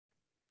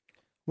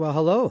Well,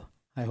 hello.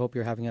 I hope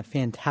you're having a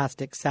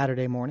fantastic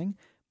Saturday morning.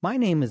 My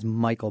name is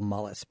Michael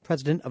Mullis,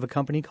 president of a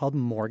company called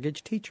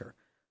Mortgage Teacher.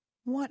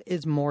 What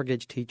is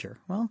Mortgage Teacher?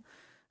 Well,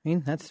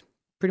 that's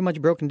pretty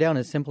much broken down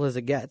as simple as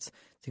it gets.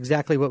 It's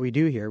exactly what we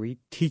do here. We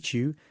teach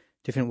you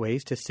different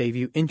ways to save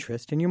you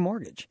interest in your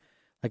mortgage.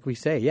 Like we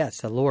say,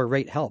 yes, a lower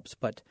rate helps,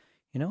 but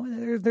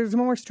there's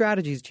more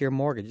strategies to your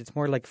mortgage. It's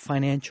more like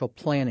financial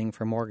planning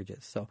for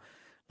mortgages. So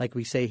like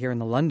we say here in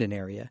the London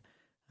area,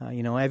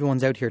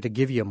 everyone's out here to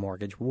give you a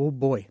mortgage. Oh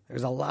boy,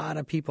 there's a lot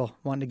of people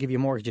wanting to give you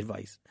mortgage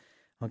advice.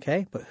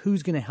 Okay, but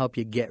who's going to help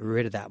you get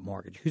rid of that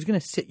mortgage? Who's going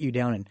to sit you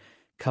down and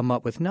come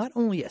up with not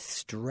only a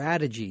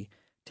strategy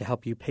to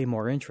help you pay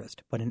more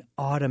interest, but an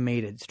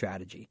automated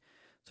strategy?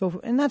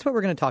 And that's what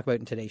we're going to talk about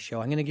in today's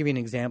show. I'm going to give you an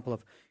example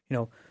of,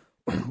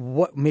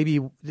 what maybe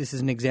this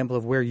is an example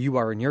of where you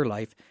are in your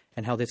life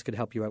and how this could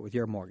help you out with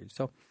your mortgage.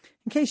 So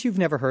in case you've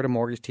never heard of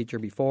Mortgage Teacher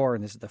before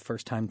and this is the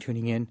first time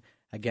tuning in,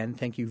 again,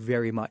 thank you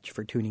very much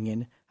for tuning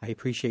in. I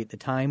appreciate the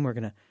time. We're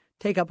going to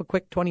take up a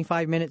quick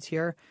 25 minutes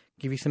here,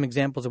 give you some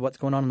examples of what's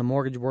going on in the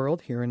mortgage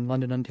world here in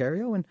London,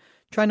 Ontario, and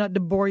try not to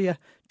bore you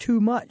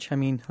too much.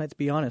 Let's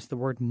be honest, the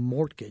word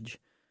mortgage,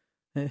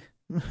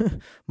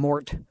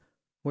 mort,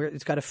 where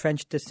it's got a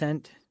French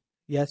descent.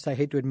 Yes, I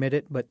hate to admit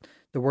it, but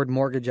the word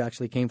mortgage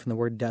actually came from the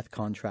word death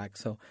contract.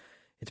 So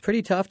it's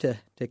pretty tough to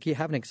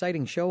have an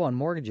exciting show on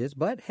mortgages.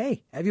 But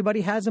hey,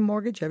 everybody has a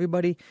mortgage.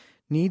 Everybody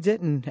needs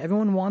it, and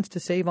everyone wants to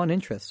save on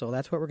interest. So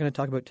that's what we're going to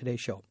talk about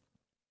today's show.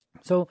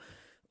 So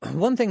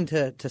one thing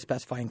to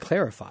specify and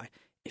clarify,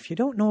 if you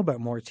don't know about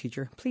Mortgage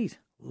Teacher, please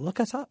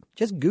look us up.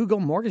 Just Google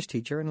Mortgage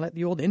Teacher and let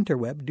the old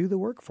interweb do the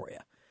work for you.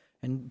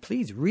 And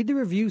please read the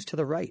reviews to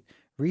the right.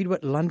 Read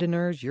what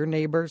Londoners, your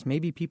neighbors,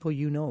 maybe people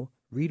you know,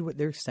 read what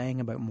they're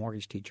saying about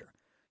Mortgage Teacher.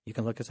 You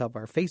can look us up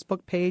our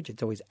Facebook page.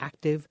 It's always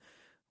active.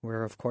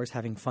 We're, of course,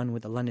 having fun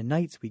with the London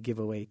Knights. We give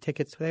away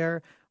tickets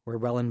there. We're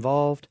well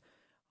involved.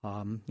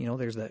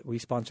 We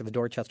sponsor the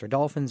Dorchester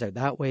Dolphins out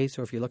that way.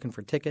 So if you're looking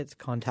for tickets,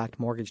 contact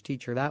Mortgage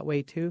Teacher that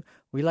way too.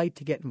 We like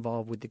to get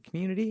involved with the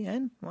community,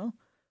 and well,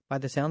 by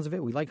the sounds of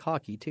it, we like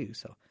hockey too.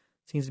 So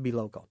it seems to be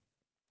local.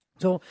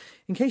 So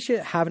in case you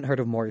haven't heard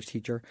of Mortgage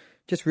Teacher,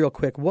 just real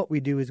quick, what we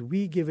do is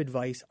we give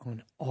advice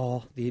on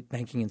all the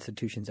banking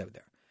institutions out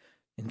there.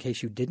 In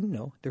case you didn't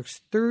know,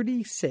 there's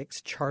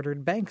 36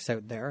 chartered banks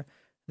out there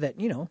that,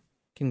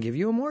 can give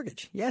you a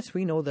mortgage. Yes,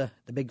 we know the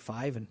big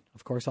five, and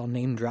of course I'll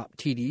name drop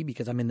TD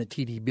because I'm in the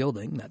TD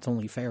building. That's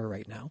only fair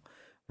right now,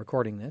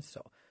 recording this.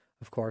 So,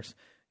 of course,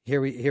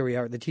 here we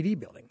are at the TD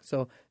building.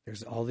 So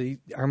there's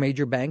our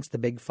major banks, the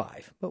big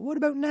five. But what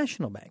about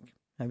National Bank?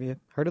 Have you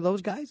heard of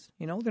those guys?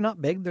 They're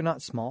not big, they're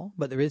not small,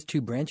 but there is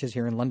 2 branches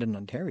here in London,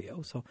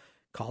 Ontario. So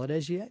call it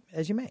as you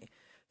may.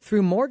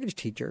 Through Mortgage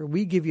Teacher,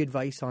 we give you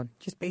advice on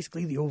just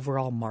basically the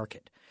overall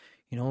market.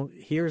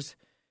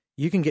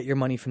 You can get your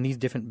money from these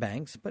different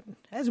banks, but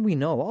as we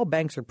know, all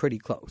banks are pretty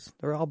close.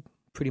 They're all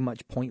pretty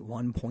much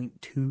 0.1%,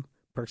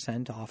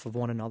 0.2% off of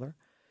one another.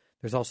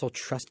 There's also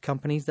trust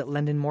companies that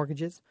lend in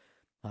mortgages.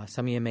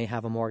 Some of you may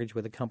have a mortgage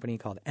with a company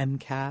called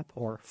MCAP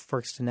or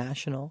First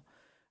National.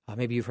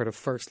 Maybe you've heard of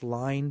First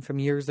Line from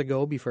years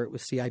ago before it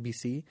was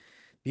CIBC.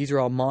 These are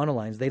all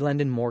monolines. They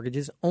lend in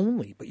mortgages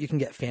only, but you can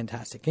get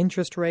fantastic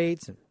interest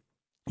rates and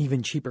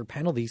even cheaper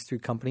penalties through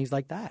companies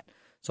like that.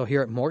 So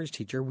here at Mortgage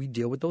Teacher, we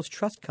deal with those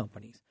trust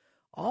companies.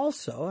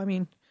 Also,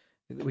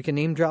 we can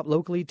name drop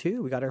locally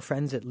too. We got our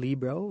friends at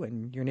Libro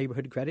and your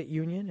neighborhood credit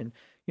union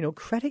and,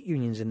 credit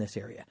unions in this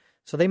area.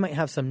 So they might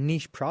have some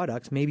niche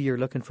products. Maybe you're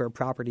looking for a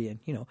property in,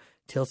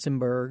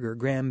 Tillsonburg or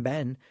Grand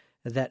Bend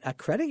that a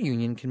credit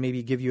union can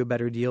maybe give you a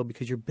better deal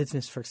because you're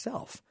business for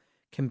self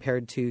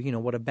compared to,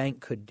 what a bank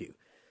could do.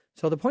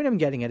 So the point I'm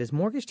getting at is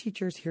Mortgage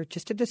Teacher is here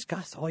just to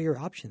discuss all your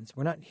options.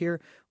 We're not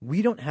here.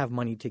 We don't have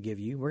money to give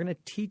you. We're going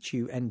to teach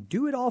you and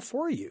do it all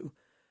for you.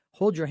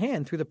 Hold your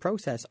hand through the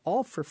process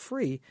all for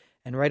free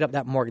and write up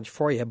that mortgage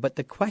for you. But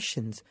the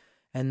questions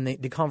and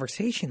the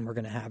conversation we're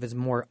going to have is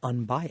more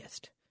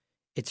unbiased.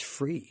 It's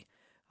free.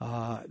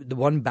 The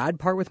one bad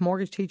part with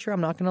Mortgage Teacher, I'm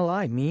not going to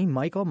lie. Me,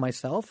 Michael,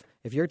 myself,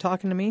 if you're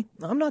talking to me,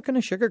 I'm not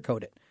going to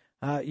sugarcoat it.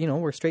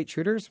 We're straight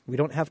shooters. We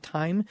don't have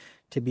time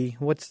to be,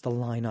 what's the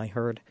line I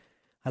heard?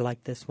 I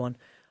like this one.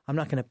 I'm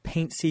not going to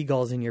paint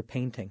seagulls in your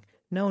painting.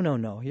 No.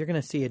 You're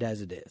going to see it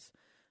as it is.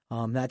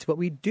 That's what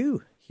we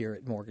do here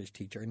at Mortgage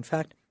Teacher. In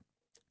fact,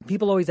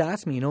 people always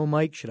ask me,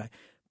 Mike, should I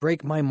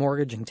break my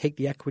mortgage and take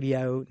the equity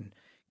out and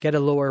get a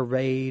lower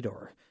rate?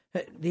 Or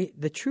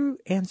the true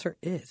answer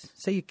is,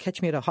 say you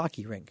catch me at a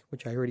hockey rink,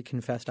 which I already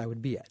confessed I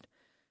would be at.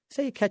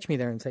 Say you catch me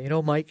there and say,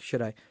 Mike,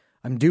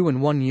 I'm due in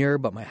 1 year,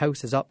 but my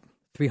house is up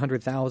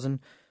 $300,000.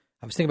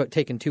 I was thinking about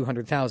taking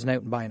 $200,000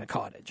 out and buying a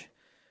cottage.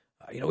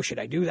 Should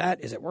I do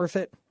that? Is it worth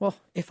it? Well,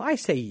 if I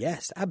say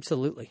yes,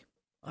 absolutely,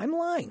 I'm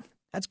lying.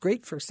 That's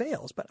great for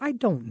sales, but I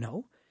don't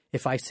know.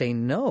 If I say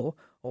no,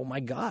 oh my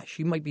gosh,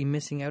 you might be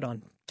missing out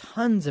on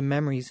tons of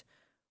memories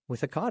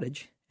with a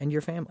cottage and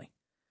your family.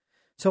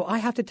 So I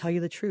have to tell you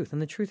the truth,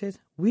 and the truth is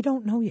we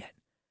don't know yet.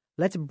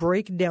 Let's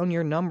break down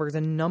your numbers,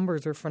 and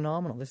numbers are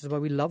phenomenal. This is why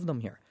we love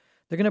them here.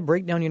 They're going to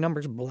break down your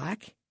numbers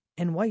black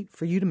and white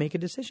for you to make a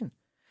decision.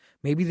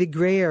 Maybe the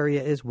gray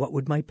area is, what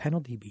would my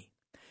penalty be?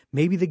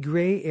 Maybe the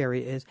gray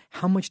area is,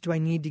 how much do I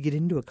need to get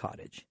into a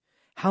cottage?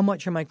 How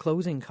much are my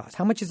closing costs?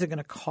 How much is it going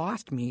to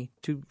cost me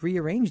to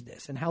rearrange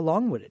this? And how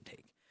long would it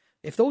take?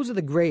 If those are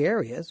the gray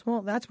areas,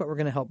 well, that's what we're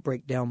going to help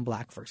break down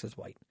black versus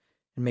white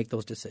and make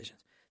those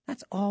decisions.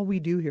 That's all we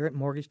do here at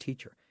Mortgage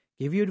Teacher.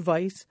 Give you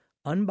advice,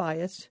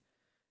 unbiased,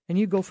 and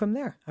you go from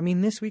there. I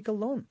mean, this week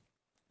alone,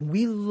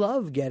 we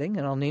love getting,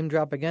 and I'll name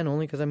drop again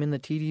only because I'm in the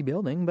TD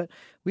building, but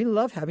we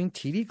love having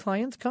TD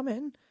clients come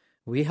in.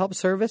 We help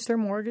service their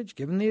mortgage,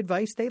 give them the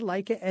advice, they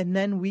like it, and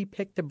then we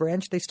pick the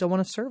branch they still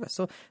want to service.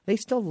 So they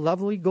still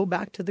lovely go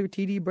back to their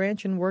TD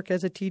branch and work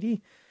as a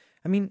TD.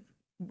 I mean,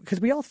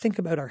 because we all think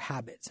about our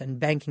habits and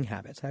banking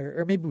habits,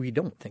 or maybe we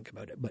don't think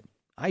about it, but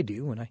I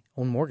do when I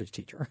own Mortgage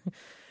Teacher.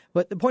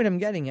 But the point I'm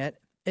getting at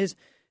is,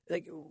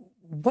 like,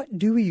 what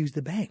do we use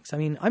the banks? I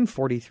mean, I'm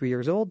 43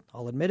 years old.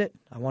 I'll admit it.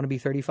 I want to be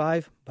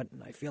 35, but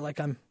I feel like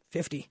I'm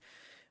 50.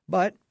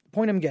 But the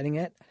point I'm getting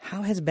at,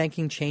 how has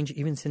banking changed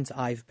even since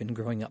I've been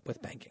growing up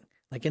with banking?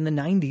 Like in the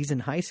 90s in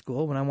high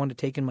school, when I wanted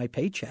to take in my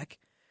paycheck,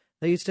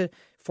 they used to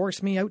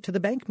force me out to the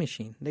bank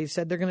machine. They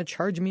said they're going to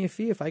charge me a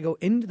fee if I go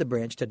into the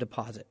branch to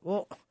deposit.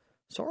 Well,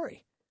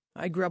 sorry.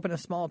 I grew up in a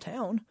small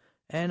town,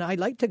 and I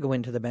like to go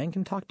into the bank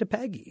and talk to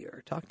Peggy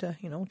or talk to,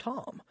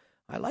 Tom.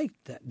 I like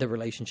the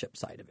relationship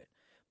side of it.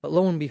 But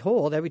lo and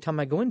behold, every time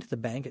I go into the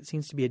bank, it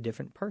seems to be a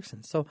different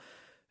person. So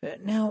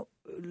now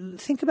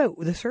think about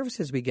the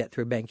services we get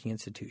through a banking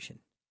institution.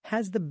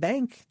 Has the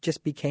bank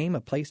just became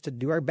a place to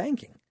do our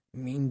banking? I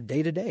mean,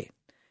 day to day.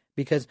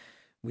 Because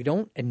we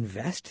don't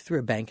invest through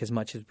a bank as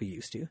much as we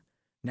used to.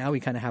 Now we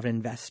kind of have an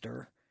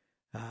investor,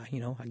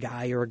 a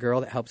guy or a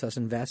girl that helps us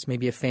invest,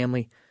 maybe a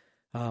family,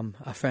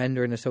 a friend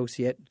or an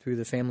associate through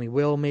the family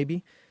will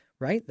maybe,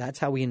 right? That's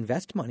how we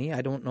invest money.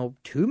 I don't know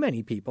too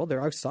many people.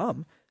 There are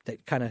some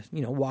that kind of,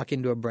 walk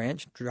into a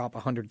branch, drop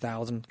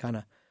 $100,000 kind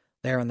of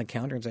there on the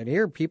counter and say,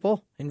 here,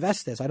 people,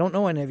 invest this. I don't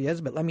know any of you,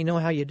 but let me know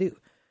how you do.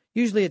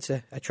 Usually it's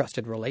a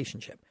trusted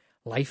relationship.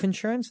 Life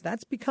insurance,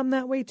 that's become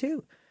that way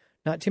too.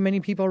 Not too many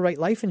people write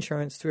life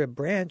insurance through a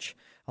branch.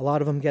 A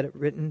lot of them get it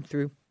written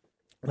through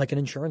like an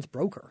insurance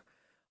broker,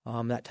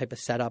 that type of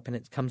setup, and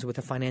it comes with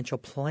a financial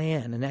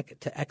plan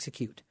and to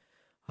execute,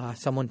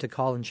 someone to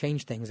call and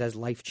change things as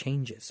life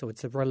changes. So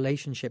it's a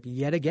relationship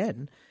yet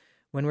again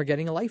when we're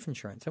getting a life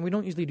insurance, and we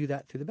don't usually do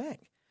that through the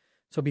bank.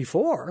 So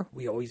before,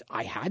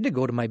 I had to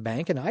go to my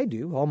bank, and I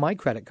do. All my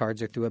credit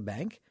cards are through a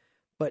bank.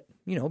 But,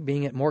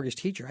 being at Mortgage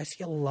Teacher, I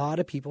see a lot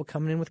of people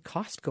coming in with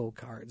Costco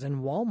cards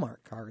and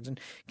Walmart cards and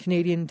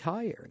Canadian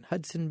Tire and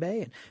Hudson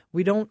Bay. And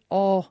we don't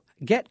all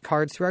get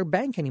cards through our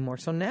bank anymore.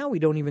 So now we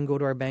don't even go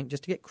to our bank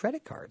just to get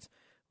credit cards.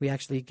 We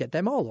actually get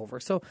them all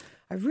over. So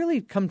I've really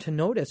come to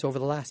notice over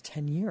the last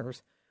 10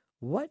 years,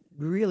 what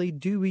really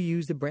do we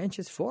use the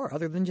branches for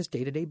other than just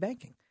day-to-day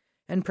banking?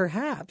 And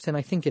perhaps, and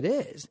I think it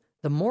is,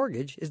 the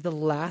mortgage is the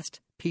last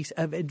piece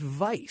of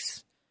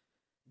advice.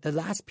 The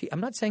last piece.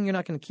 I'm not saying you're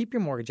not going to keep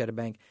your mortgage at a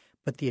bank,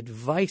 but the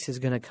advice is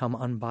going to come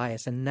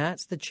unbiased. And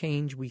that's the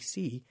change we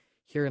see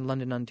here in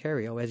London,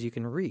 Ontario, as you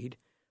can read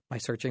by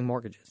searching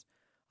mortgages.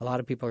 A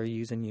lot of people are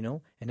using,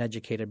 an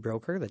educated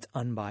broker that's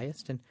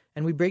unbiased,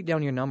 and we break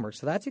down your numbers.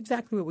 So that's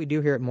exactly what we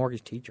do here at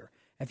Mortgage Teacher.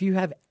 If you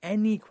have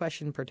any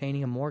question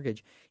pertaining to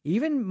mortgage,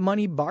 even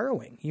money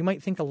borrowing, you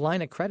might think a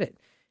line of credit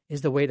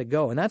is the way to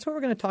go. And that's what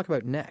we're going to talk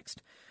about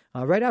next.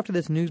 Right after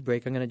this news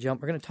break, we're going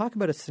to talk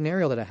about a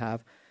scenario that I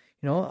have.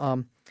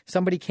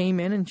 Somebody came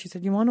in and she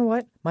said, you want to know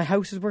what? My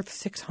house is worth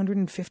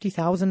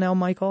 $650,000 now,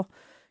 Michael.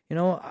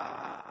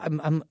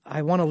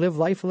 I want to live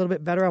life a little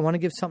bit better. I want to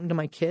give something to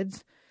my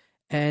kids.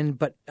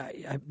 But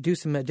I do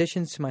some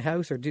additions to my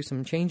house or do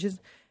some changes,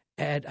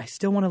 and I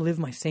still want to live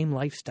my same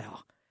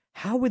lifestyle.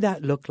 How would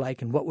that look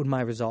like, and what would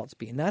my results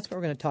be? And that's what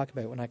we're going to talk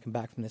about when I come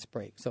back from this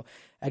break. So,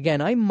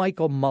 again, I'm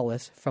Michael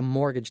Mullis from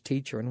Mortgage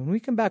Teacher, and when we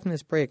come back from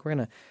this break, we're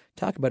going to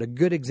talk about a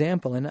good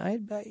example. And I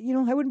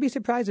wouldn't be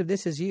surprised if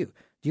this is you.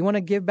 Do you want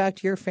to give back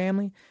to your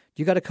family?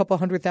 Do you got a couple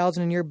 $100,000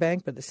 in your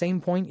bank, but at the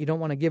same point, you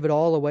don't want to give it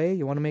all away?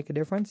 You want to make a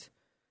difference?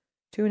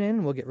 Tune in,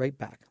 and we'll get right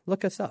back.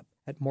 Look us up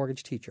at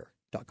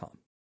mortgageteacher.com.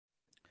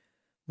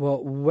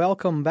 Well,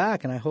 welcome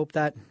back, and I hope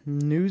that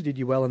news did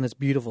you well on this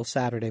beautiful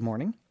Saturday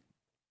morning.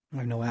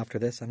 I know after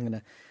this I'm going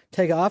to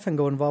take off and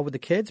go involved with the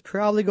kids,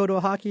 probably go to a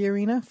hockey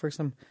arena for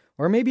some,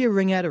 or maybe a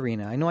ringette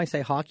arena. I know I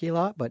say hockey a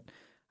lot, but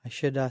I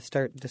should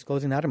start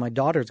disclosing that, or my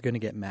daughter's going to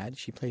get mad.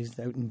 She plays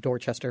out in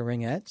Dorchester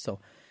ringette, so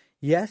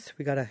yes,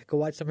 we got to go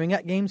watch some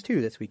ringette games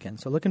too this weekend,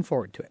 so looking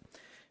forward to it.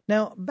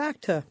 Now,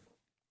 back to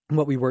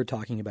what we were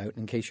talking about,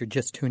 in case you're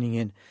just tuning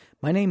in.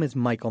 My name is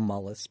Michael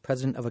Mullis,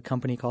 president of a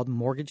company called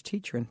Mortgage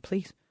Teacher, and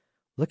please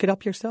look it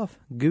up yourself.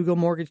 Google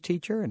Mortgage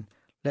Teacher and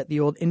let the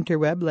old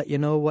interweb let you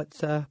know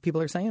what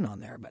people are saying on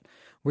there. But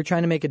we're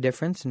trying to make a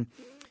difference. And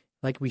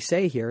like we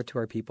say here to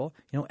our people,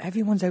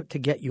 everyone's out to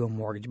get you a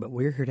mortgage, but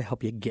we're here to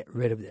help you get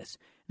rid of this.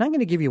 And I'm going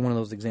to give you one of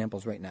those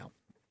examples right now.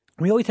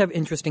 We always have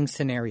interesting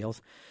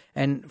scenarios.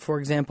 And for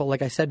example,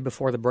 like I said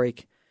before the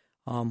break,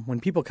 when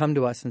people come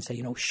to us and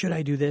say, should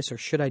I do this or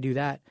should I do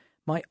that?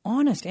 My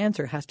honest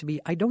answer has to be,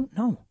 I don't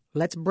know.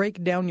 Let's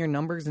break down your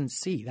numbers and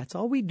see. That's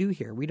all we do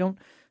here. We don't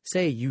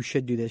say you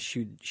should do this,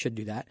 should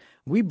do that.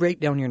 We break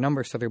down your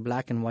numbers so they're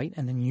black and white,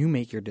 and then you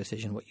make your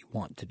decision what you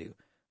want to do.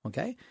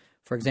 Okay?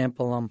 For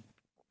example,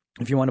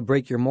 if you want to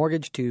break your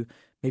mortgage to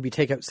maybe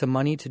take out some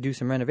money to do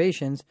some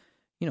renovations,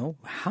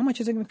 how much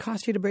is it going to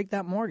cost you to break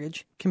that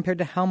mortgage compared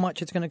to how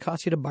much it's going to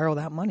cost you to borrow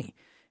that money?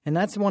 And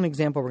that's one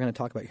example we're going to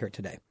talk about here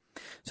today.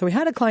 So we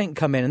had a client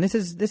come in, and this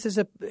is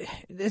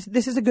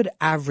a good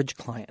average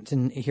client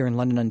here in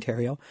London,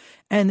 Ontario,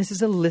 and this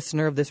is a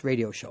listener of this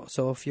radio show.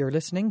 So if you're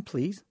listening,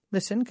 please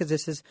listen, because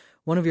this is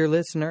one of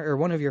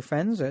your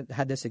friends that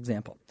had this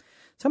example.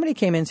 Somebody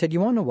came in and said, "You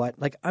want to know what?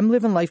 Like, I'm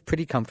living life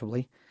pretty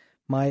comfortably.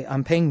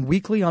 I'm paying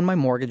weekly on my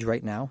mortgage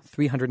right now,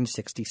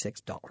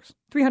 $366.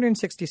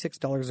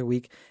 $366 a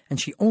week, and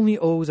she only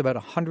owes about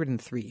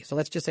 $103. So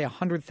let's just say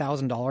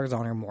 $100,000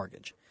 on her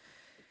mortgage.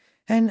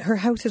 And her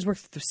house is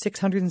worth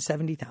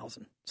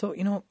 $670,000.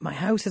 So, my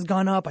house has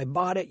gone up. I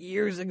bought it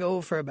years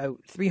ago for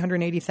about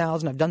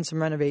 $380,000. I've done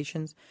some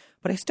renovations,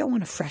 but I still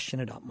want to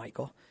freshen it up,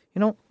 Michael.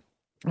 I'm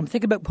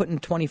thinking about putting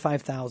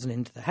 $25,000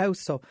 into the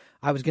house. So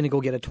I was going to go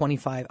get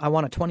I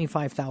want a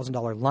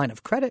 $25,000 line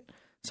of credit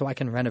so I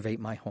can renovate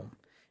my home.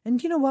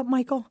 And you know what,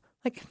 Michael?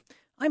 Like,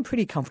 I'm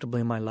pretty comfortable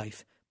in my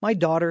life. My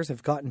daughters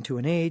have gotten to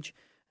an age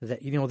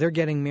that, they're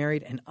getting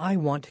married, and I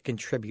want to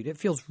contribute. It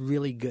feels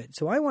really good.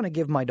 So I want to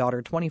give my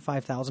daughter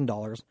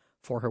 $25,000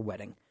 for her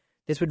wedding.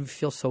 This would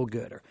feel so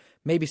good. Or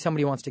maybe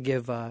somebody wants to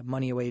give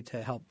money away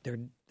to help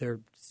their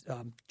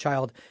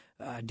child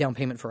down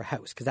payment for a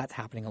house, because that's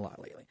happening a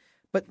lot lately.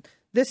 But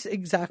this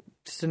exact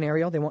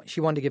scenario,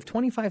 she wanted to give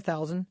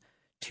 $25,000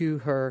 to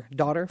her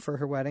daughter for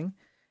her wedding,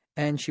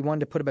 and she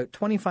wanted to put about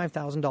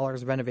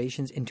 $25,000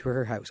 renovations into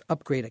her house,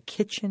 upgrade a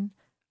kitchen,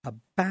 a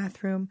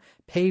bathroom,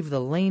 pave the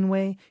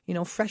laneway,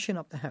 freshen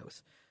up the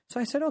house. So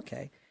I said,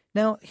 okay.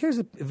 Now, here's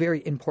a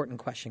very important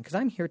question, because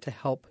I'm here to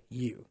help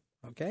you,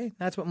 okay?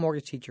 That's what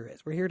Mortgage Teacher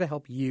is. We're here to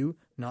help you,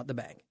 not the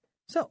bank.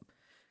 So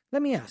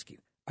let me ask you,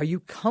 are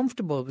you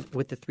comfortable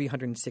with the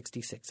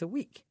 $366 a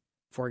week?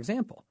 For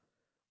example,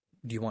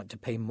 do you want to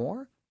pay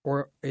more,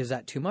 or is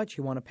that too much?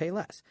 You want to pay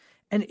less?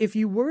 And if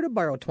you were to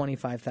borrow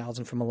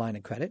 $25,000 from a line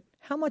of credit,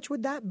 how much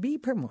would that be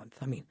per month?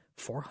 I mean,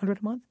 $400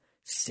 a month,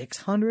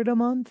 $600 a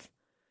month,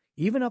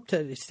 even up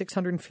to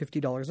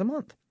 $650 a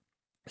month.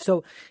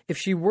 So if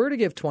she were to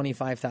give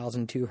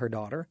 $25,000 to her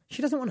daughter,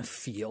 she doesn't want to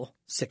feel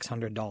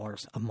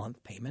 $600 a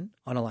month payment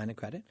on a line of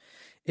credit.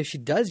 If she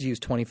does use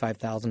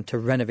 $25,000 to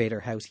renovate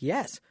her house,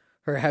 yes,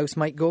 her house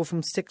might go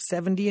from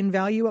 $670 in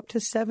value up to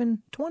 $720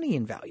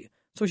 in value.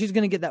 So she's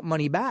going to get that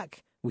money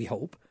back, we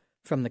hope,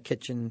 from the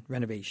kitchen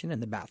renovation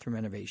and the bathroom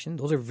renovation.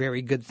 Those are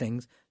very good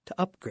things to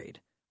upgrade.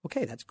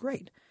 Okay, that's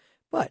great.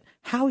 But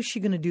how is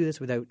she going to do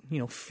this without,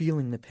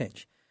 feeling the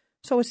pinch?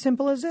 So as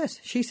simple as this.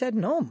 She said,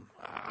 no,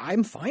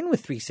 I'm fine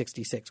with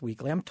 $366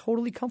 weekly. I'm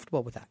totally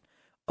comfortable with that.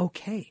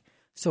 Okay,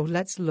 so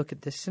let's look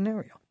at this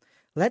scenario.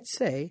 Let's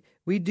say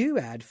we do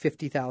add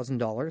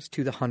 $50,000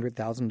 to the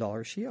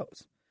 $100,000 she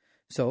owes.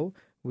 So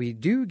we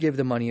do give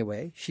the money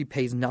away. She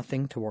pays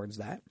nothing towards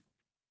that.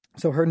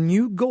 So her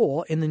new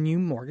goal in the new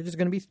mortgage is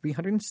going to be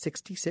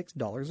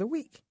 $366 a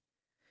week.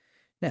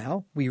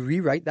 Now, we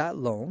rewrite that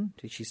loan.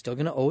 She's still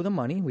going to owe the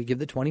money. We give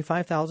the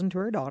 $25,000 to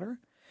her daughter.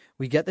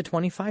 We get the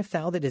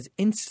 $25,000 that is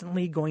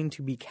instantly going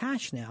to be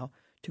cash now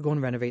to go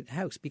and renovate the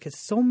house, because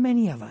so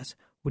many of us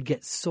would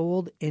get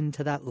sold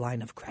into that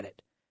line of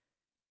credit.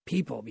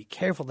 People, be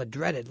careful, the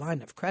dreaded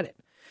line of credit.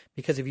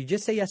 Because if you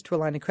just say yes to a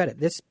line of credit,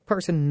 this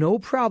person, no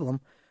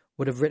problem,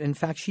 would have written. In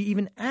fact, she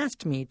even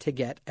asked me to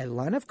get a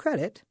line of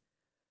credit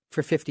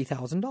for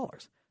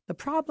 $50,000. The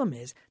problem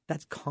is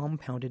that's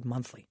compounded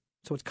monthly.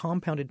 So it's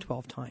compounded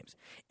 12 times.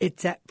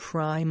 It's at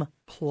prime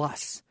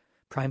plus.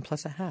 Prime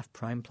plus a half,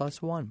 prime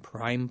plus 1,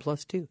 prime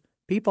plus 2.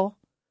 People,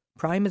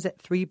 prime is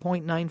at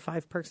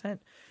 3.95%.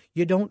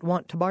 You don't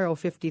want to borrow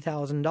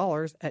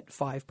 $50,000 at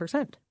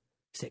 5%,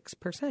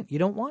 6%. You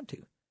don't want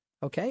to,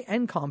 okay?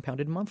 And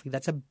compounded monthly.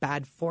 That's a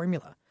bad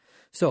formula.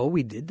 So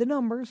we did the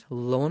numbers.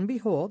 Lo and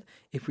behold,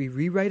 if we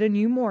rewrite a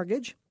new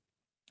mortgage,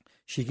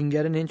 she can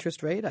get an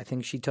interest rate. I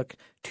think she took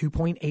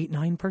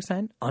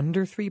 2.89%,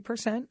 under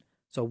 3%,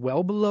 so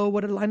well below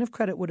what a line of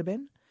credit would have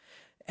been.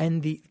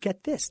 And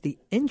get this, the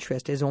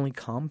interest is only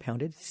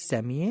compounded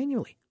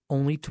semi-annually,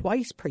 only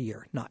twice per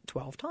year, not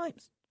 12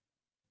 times.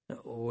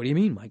 What do you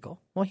mean,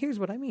 Michael? Well, here's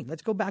what I mean.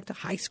 Let's go back to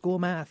high school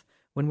math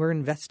when we're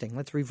investing.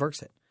 Let's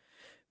reverse it.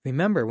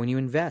 Remember, when you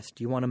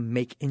invest, you want to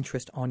make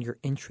interest on your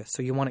interest,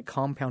 so you want it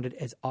compounded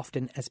as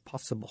often as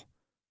possible,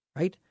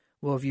 right?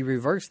 Well, if you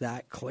reverse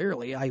that,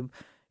 clearly,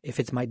 if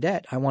it's my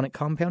debt, I want it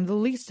compounded the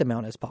least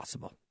amount as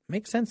possible.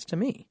 Makes sense to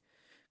me,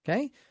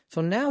 okay? So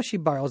now she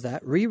borrows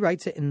that,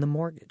 rewrites it in the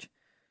mortgage.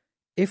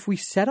 If we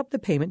set up the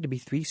payment to be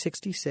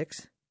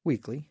 $366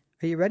 weekly,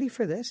 are you ready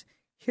for this?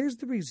 Here's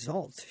the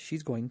results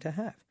she's going to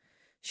have.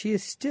 She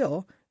is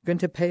still going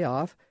to pay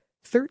off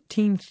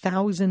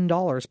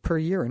 $13,000 per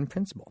year in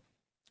principal.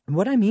 And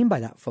what I mean by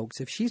that,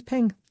 folks, if she's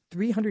paying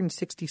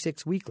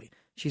 $366 weekly,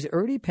 She's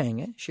already paying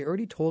it. She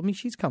already told me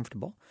she's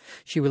comfortable.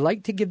 She would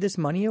like to give this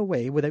money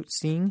away without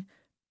seeing,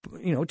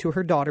 to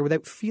her daughter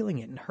without feeling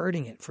it and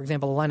hurting it. For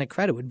example, a line of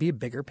credit would be a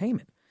bigger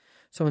payment.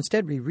 So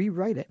instead, we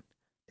rewrite it.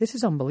 This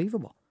is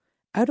unbelievable.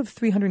 Out of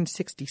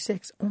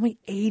 $366, only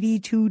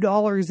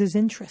 $82 is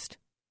interest.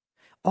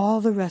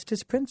 All the rest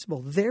is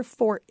principal.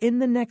 Therefore, in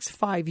the next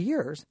 5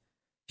 years,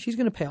 she's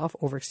going to pay off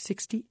over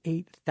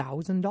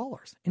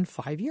 $68,000 in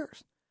 5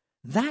 years.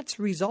 That's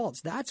results.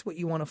 That's what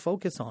you want to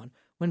focus on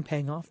when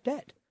paying off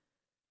debt.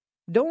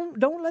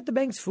 Don't let the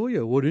banks fool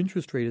you. What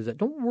interest rate is that?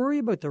 Don't worry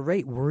about the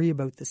rate. Worry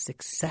about the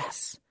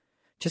success.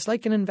 Just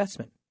like an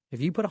investment.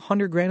 If you put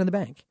 $100,000 in the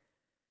bank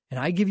and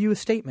I give you a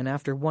statement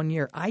after 1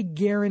 year, I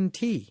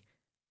guarantee,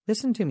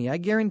 listen to me, I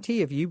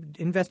guarantee if you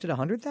invested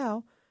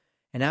 $100,000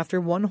 and after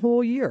 1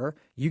 whole year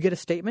you get a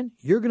statement,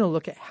 you're going to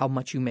look at how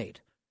much you made.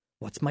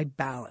 What's my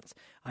balance?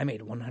 I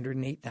made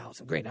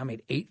 $108,000. Great. I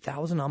made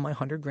 $8,000 on my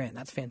 $100,000.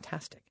 That's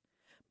fantastic.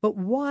 But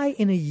why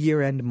in a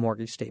year-end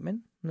mortgage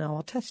statement? Now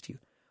I'll test you.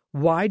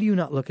 Why do you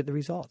not look at the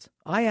results?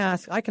 I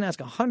can ask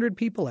 100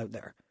 people out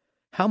there,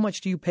 how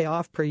much do you pay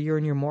off per year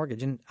in your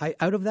mortgage? And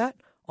out of that,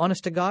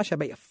 honest to gosh, I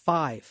bet you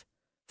 5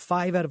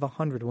 out of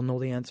 100 will know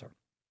the answer.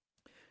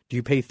 Do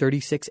you pay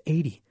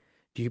 $3,680?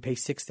 Do you pay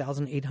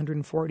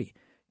 $6,840?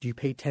 Do you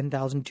pay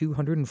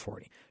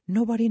 $10,240?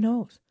 Nobody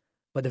knows.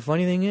 But the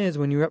funny thing is,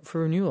 when you're up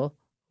for renewal,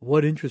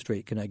 what interest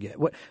rate can I get?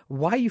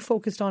 Why are you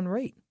focused on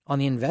rate? On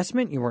the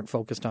investment, you weren't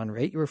focused on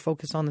rate. You were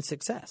focused on the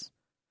success.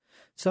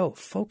 So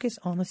focus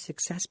on the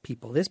success,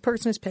 people. This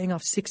person is paying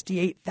off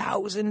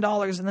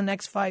 $68,000 in the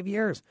next 5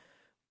 years.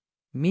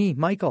 Me,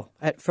 Michael,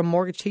 from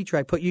Mortgage Teacher,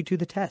 I put you to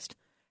the test.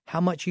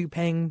 How much are you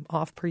paying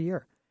off per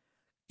year?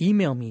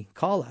 Email me,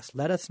 call us,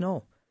 let us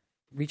know.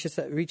 Reach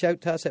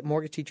out to us at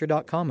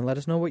mortgageteacher.com and let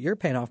us know what you're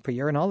paying off per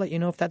year, and I'll let you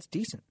know if that's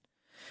decent.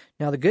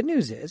 Now, the good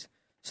news is,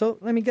 so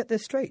let me get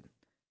this straight.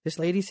 This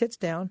lady sits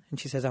down and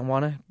she says, I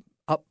want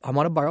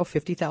to borrow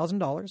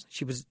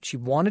 $50,000. She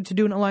wanted to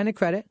do a line of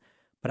credit,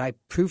 but I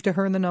proved to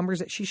her in the numbers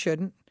that she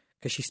shouldn't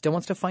because she still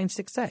wants to find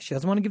success. She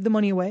doesn't want to give the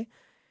money away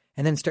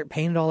and then start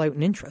paying it all out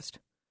in interest.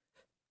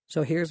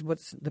 So here's what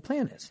the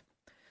plan is.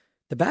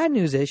 The bad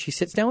news is she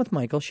sits down with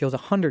Michael. She owes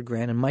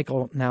 $100,000 and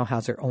Michael now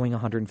has her owing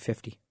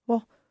 $150,000.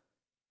 Well,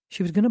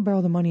 she was going to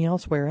borrow the money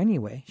elsewhere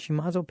anyway. She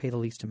might as well pay the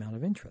least amount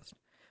of interest.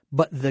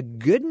 But the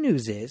good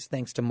news is,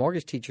 thanks to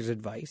Mortgage Teacher's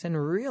advice, and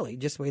really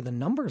just the way the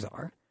numbers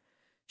are,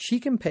 she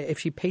can pay, if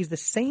she pays the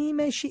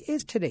same as she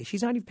is today,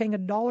 she's not even paying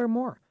 $1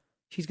 more.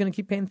 She's going to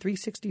keep paying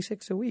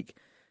 $366 a week.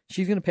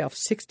 She's going to pay off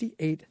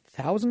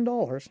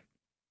 $68,000.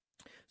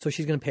 So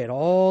she's going to pay it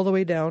all the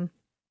way down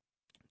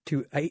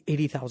to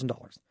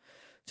 $80,000.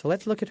 So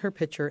let's look at her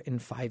picture in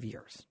 5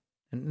 years.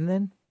 And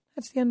then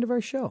that's the end of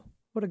our show.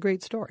 What a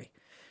great story.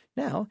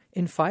 Now,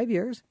 in 5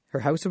 years, her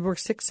house was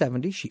worth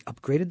 $670,000. She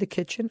upgraded the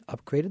kitchen,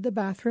 upgraded the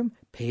bathroom,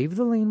 paved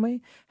the laneway.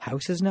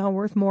 House is now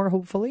worth more,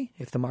 hopefully,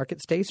 if the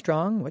market stays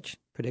strong, which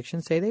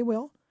predictions say they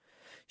will.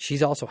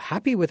 She's also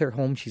happy with her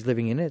home she's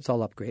living in. It's all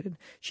upgraded.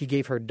 She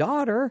gave her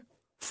daughter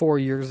 4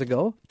 years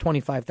ago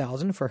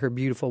 $25,000 for her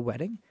beautiful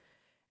wedding.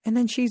 And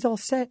then she's all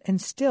set and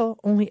still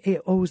only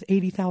owes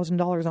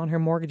 $80,000 on her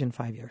mortgage in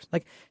 5 years.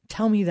 Like,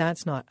 tell me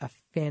that's not a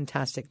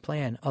fantastic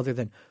plan other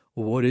than,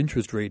 well, what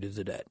interest rate is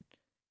it at?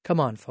 Come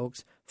on,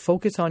 folks.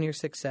 Focus on your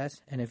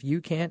success, and if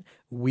you can't,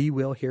 we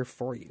will here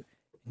for you.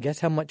 And guess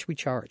how much we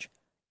charge?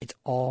 It's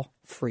all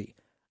free.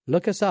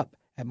 Look us up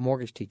at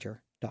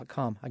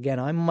mortgageteacher.com.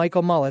 Again, I'm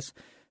Michael Mullis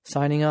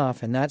signing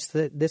off, and that's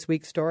this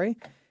week's story.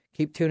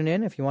 Keep tuning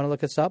in if you want to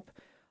look us up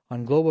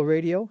on Global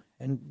Radio,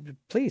 and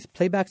please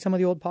play back some of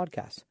the old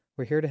podcasts.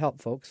 We're here to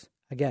help, folks.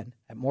 Again,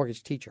 at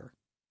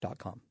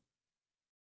mortgageteacher.com.